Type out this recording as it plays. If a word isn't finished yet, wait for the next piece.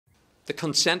The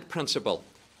consent principle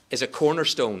is a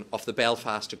cornerstone of the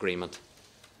Belfast Agreement,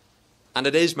 and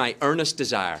it is my earnest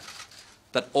desire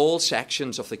that all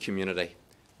sections of the community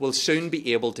will soon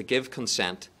be able to give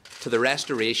consent to the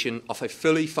restoration of a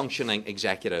fully functioning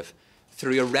executive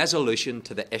through a resolution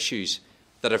to the issues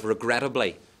that have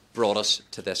regrettably brought us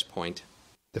to this point.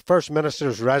 The First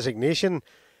Minister's resignation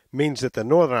means that the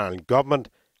Northern Ireland Government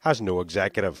has no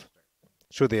executive,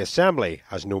 so the Assembly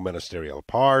has no ministerial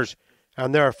powers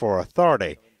and therefore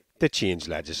authority to change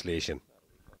legislation.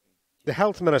 The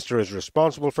Health Minister is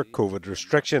responsible for COVID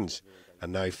restrictions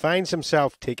and now finds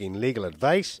himself taking legal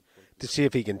advice to see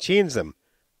if he can change them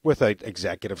without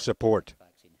executive support.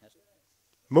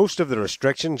 Most of the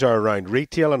restrictions are around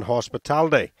retail and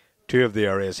hospitality, two of the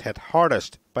areas hit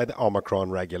hardest by the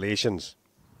Omicron regulations.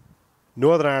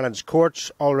 Northern Ireland's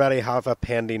courts already have a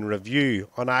pending review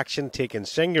on action taken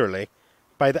singularly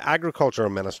by the Agriculture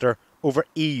Minister over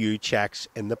EU checks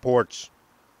in the ports.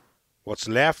 What's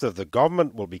left of the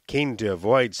government will be keen to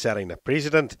avoid setting a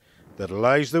precedent that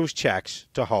allows those checks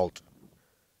to halt.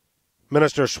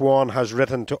 Minister Swan has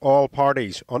written to all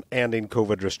parties on ending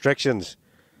COVID restrictions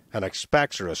and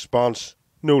expects a response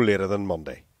no later than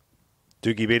Monday.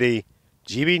 Dougie Beattie,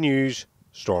 GB News,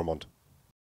 Stormont.